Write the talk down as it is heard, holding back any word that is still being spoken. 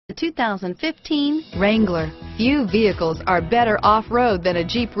The 2015 Wrangler. Few vehicles are better off-road than a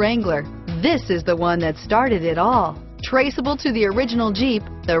Jeep Wrangler. This is the one that started it all. Traceable to the original Jeep,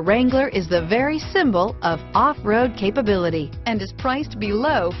 the Wrangler is the very symbol of off-road capability and is priced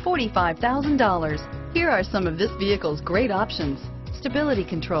below $45,000. Here are some of this vehicle's great options: stability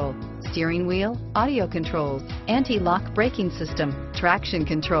control, steering wheel audio controls, anti-lock braking system, traction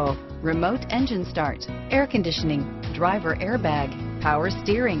control, remote engine start, air conditioning, driver airbag, power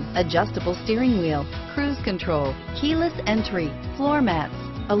steering, adjustable steering wheel, cruise control, keyless entry, floor mats,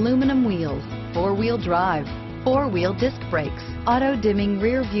 aluminum wheels, four-wheel drive, four-wheel disc brakes, auto-dimming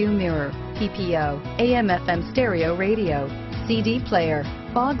rear view mirror, PPO, AM/FM stereo radio, CD player,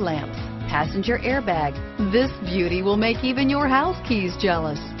 fog lamps, passenger airbag. This beauty will make even your house keys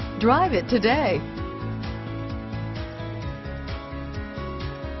jealous. Drive it today.